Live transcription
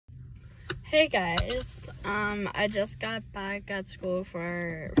Hey guys, I just got back at school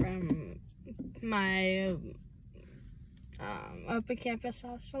from my open campus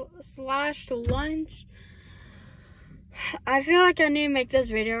slash lunch. I feel like I need to make this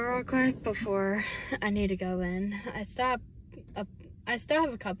video real quick before I need to go in. I still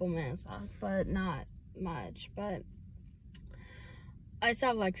have a couple minutes left, but not much. But I still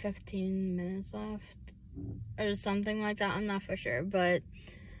have like 15 minutes left or something like that. I'm not for sure, but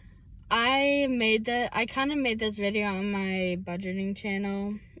I kind of made this video on my budgeting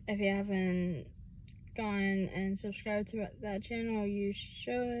channel. If you haven't gone and subscribed to that channel, you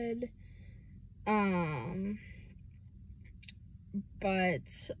should. But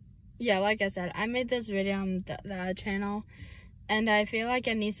yeah, like I said, I made this video on that channel, and I feel like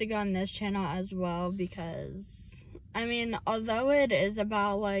it needs to go on this channel as well, because I mean, although it is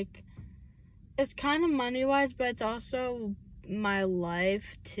about like, it's kind of money wise, but it's also my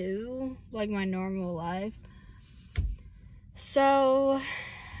life too, like my normal life. So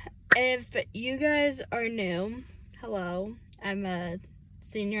if you guys are new, hello, I'm a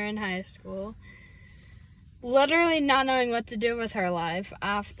senior in high school, literally not knowing what to do with her life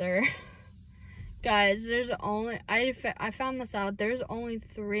after. Guys, I found this out, there's only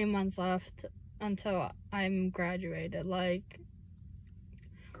 3 months left until I'm graduated, like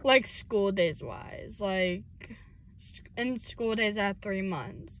school days wise, like in school days at 3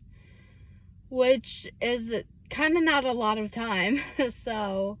 months, which is kind of not a lot of time.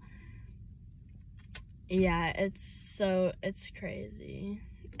 So yeah, it's crazy.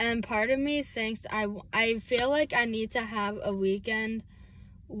 And part of me thinks I feel like I need to have a weekend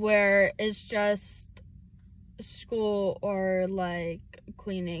where it's just school or like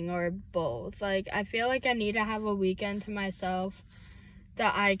cleaning or both. Like, I feel like I need to have a weekend to myself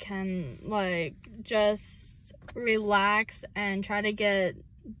that I can like just relax and try to get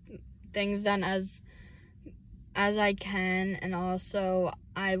things done as I can. And also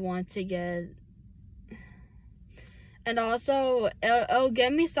I want to get, and also it'll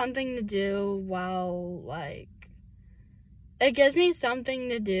give me something to do while, like, it gives me something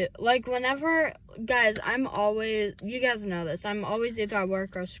to do, like, whenever, guys, you guys know this, I'm always either at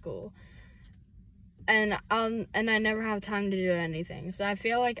work or school, and I never have time to do anything. So I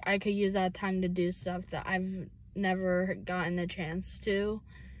feel like I could use that time to do stuff that I've never gotten a chance to,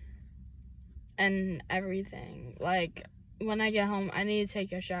 and everything. Like, when I get home, I need to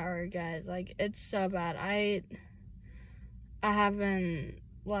take a shower, guys. Like, it's so bad. I haven't,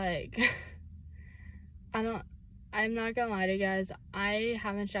 like, I'm not gonna lie to you guys, I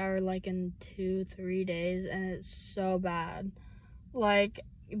haven't showered like in 2-3 days, and it's so bad. Like,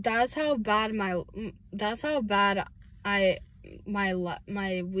 that's how bad my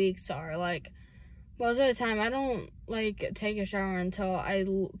weeks are. Like, most of the time I don't like take a shower until I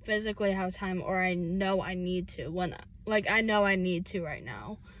physically have time, or I know I need to, I know I need to right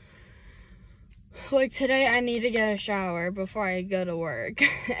now. Like, today I need to get a shower before I go to work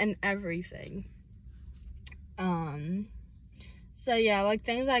and everything. So yeah, like,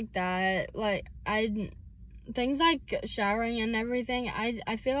 things like that, like, things like showering and everything,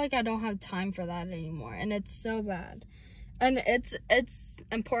 I feel like I don't have time for that anymore, and it's so bad. And it's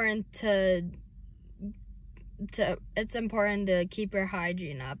important to keep your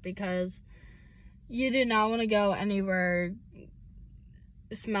hygiene up, because you do not want to go anywhere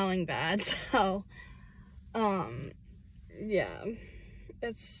smelling bad. So yeah,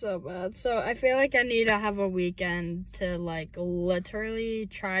 it's so bad. So I feel like I need to have a weekend to, like, literally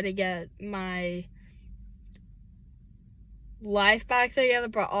try to get my life back together,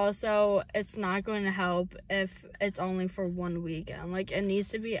 but also it's not going to help if it's only for one weekend. Like, it needs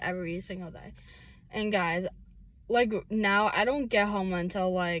to be every single day. And guys, like, now I don't get home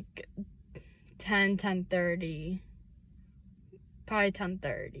until like 10:30, probably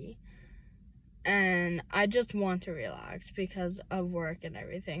 10:30, and I just want to relax because of work and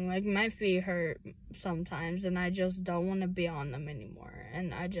everything. Like, my feet hurt sometimes, and I just don't want to be on them anymore,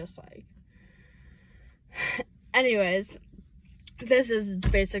 and I just, like, anyways, this is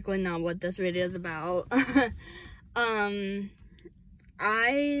basically not what this video is about. I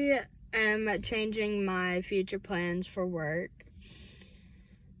am changing my future plans for work.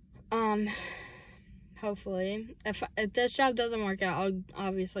 Hopefully, if this job doesn't work out, I'll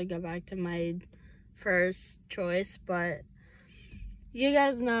obviously go back to my first choice. But you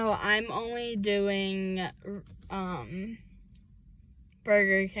guys know I'm only doing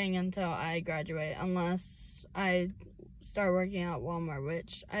Burger King until I graduate, unless I start working at Walmart,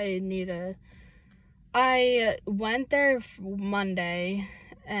 which I went there Monday,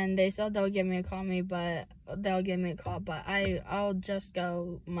 and they said they'll give me a call me, but they'll give me a call, but I'll just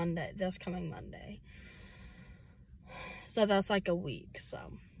go Monday, this coming Monday. So that's like a week. So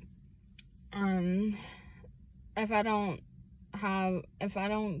if I don't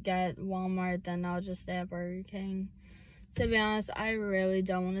get Walmart, then I'll just stay at Burger King. To be honest, I really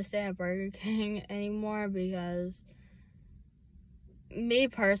don't want to stay at Burger King anymore, because me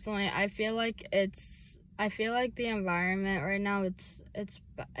personally, I feel like the environment right now, it's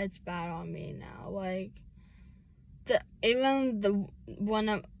bad on me now. Like, even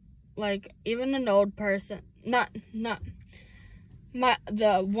an old person,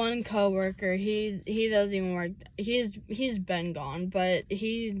 the one coworker, he doesn't even work. He's been gone, but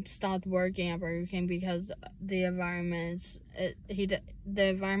he stopped working at Burger King because the environment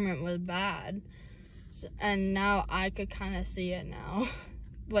was bad, and now I could kind of see it now.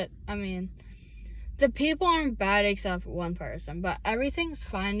 But I mean, the people aren't bad except for one person, but everything's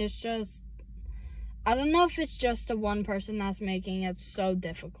fine. It's just, I don't know if it's just the one person that's making it so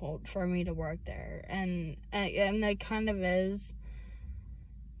difficult for me to work there, and it kind of is.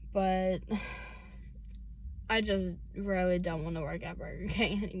 But I just really don't want to work at Burger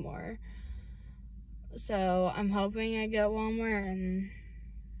King anymore. So I'm hoping I get Walmart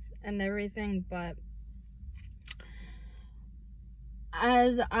and everything. But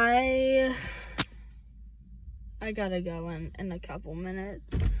as I gotta go in a couple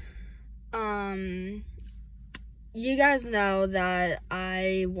minutes. You guys know that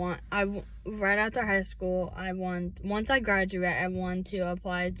right after high school, once I graduate, I want to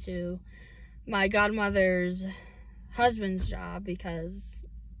apply to my godmother's husband's job, because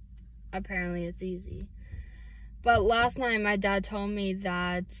apparently it's easy. But last night, my dad told me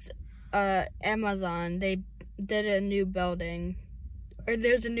that Amazon, they did a new building, or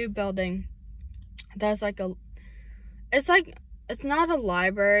there's a new building that's it's not a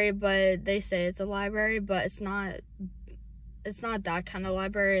library, but they say it's a library, but it's not that kind of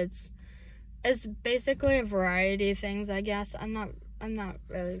library. It's basically a variety of things, I guess. I'm not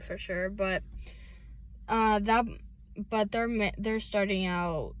really for sure, but they're starting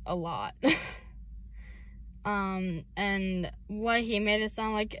out a lot. And what he made it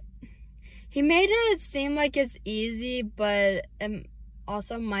sound like, he made it seem like it's easy, but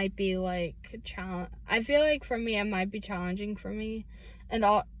also might be like I feel like for me, it might be challenging for me, and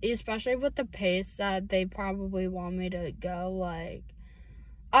especially with the pace that they probably want me to go. Like,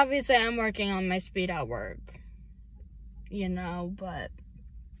 obviously I'm working on my speed at work, but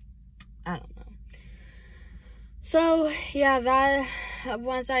I don't know. So yeah, that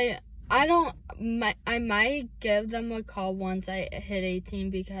once I might give them a call once I hit 18,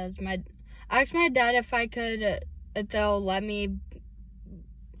 because I asked my dad if they'll let me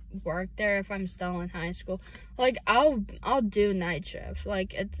work there if I'm still in high school. Like, I'll do night shift.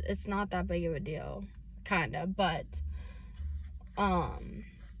 Like, it's not that big of a deal, kinda, but I'll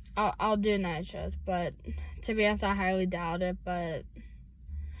do night shift. But to be honest, I highly doubt it. But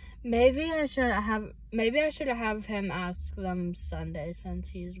maybe I should have him ask them Sunday, since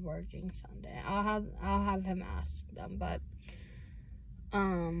he's working Sunday. I'll have him ask them. But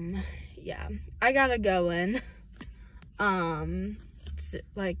yeah, I gotta go in.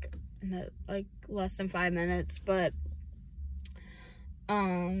 Like less than 5 minutes, but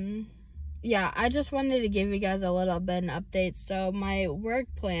yeah, I just wanted to give you guys a little bit of an update. So my work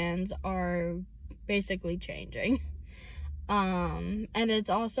plans are basically changing, and it's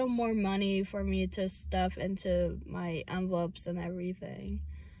also more money for me to stuff into my envelopes and everything.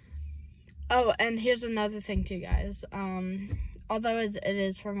 Oh, and here's another thing too, guys. Although it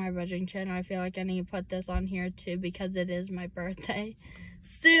is for my budgeting channel, I feel like I need to put this on here too, because it is my birthday.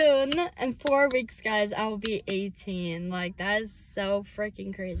 Soon, in 4 weeks, guys, I will be 18. Like, that is so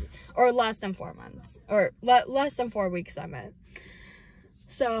freaking crazy. Or less than 4 months. Or less than 4 weeks, I meant.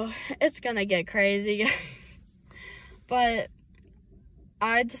 So, it's gonna get crazy, guys. But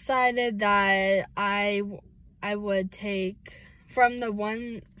I decided that I would take from the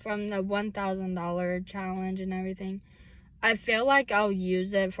 $1,000 challenge and everything. I feel like I'll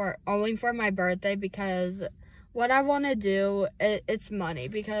use it only for my birthday, because what I want to do, it's money,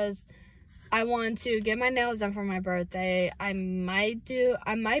 because I want to get my nails done for my birthday. I might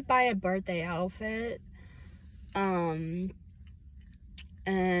buy a birthday outfit. And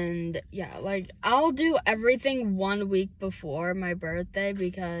yeah, like, I'll do everything 1 week before my birthday,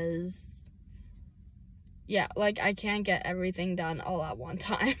 because yeah, like, I can't get everything done all at one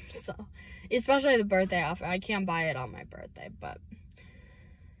time. So, especially the birthday outfit, I can't buy it on my birthday, but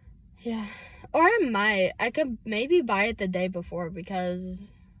yeah. Or I could maybe buy it the day before,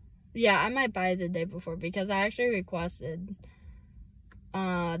 because yeah, I might buy it the day before, because I actually requested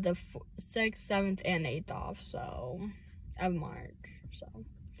the 6th, 7th, and 8th off, so, of March, so.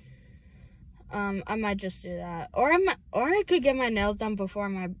 I might just do that. Or I could get my nails done before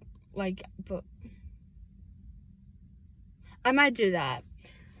my, but I might do that.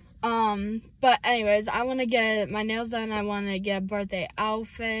 But anyways, I want to get my nails done. I want to get birthday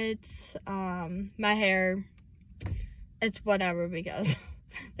outfits. My hair, it's whatever because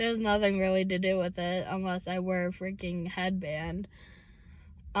there's nothing really to do with it unless I wear a freaking headband.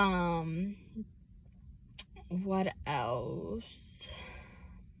 What else?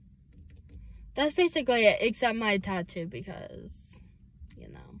 That's basically it, except my tattoo because, you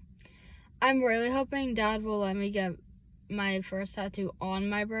know, I'm really hoping Dad will let me get my first tattoo on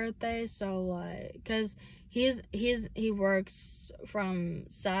my birthday, so, like, because he works from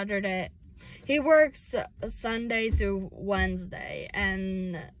Saturday, he works Sunday through Wednesday,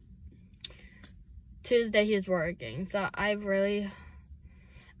 and Tuesday he's working, so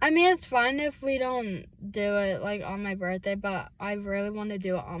I mean, it's fine if we don't do it, like, on my birthday, but I really want to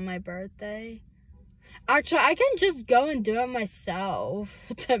do it on my birthday. Actually, I can just go and do it myself,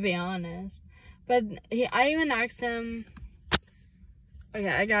 to be honest. But I even asked him, okay,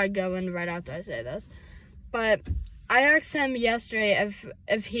 I gotta go in right after I say this. But I asked him yesterday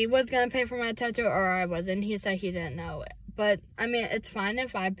if he was gonna pay for my tattoo or I wasn't. He said he didn't know it. But, I mean, it's fine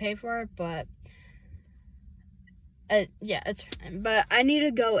if I pay for it, but yeah, it's fine. But I need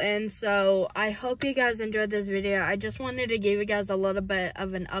to go in, so I hope you guys enjoyed this video. I just wanted to give you guys a little bit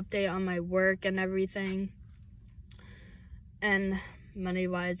of an update on my work and everything. And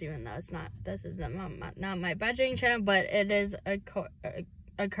money-wise, even though this is not my budgeting channel, but it is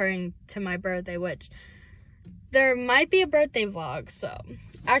occurring to my birthday, which there might be a birthday vlog, so.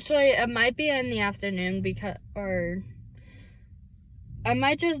 Actually, it might be in the afternoon or I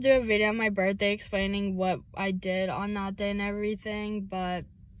might just do a video on my birthday explaining what I did on that day and everything, but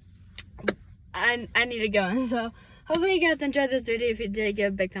I need to go. So, hopefully you guys enjoyed this video. If you did,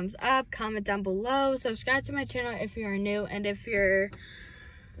 give a big thumbs up, comment down below, subscribe to my channel if you're new, and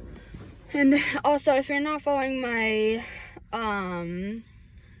also if you're not following my,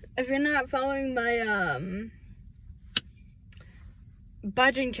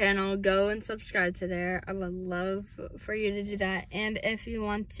 budgeting channel, go and subscribe to there. I would love for you to do that. And if you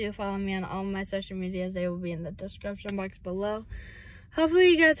want to follow me on all my social medias, they will be in the description box below. Hopefully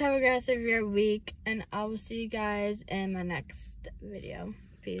you guys have a great rest of your week, and I will see you guys in my next video.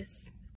 Peace.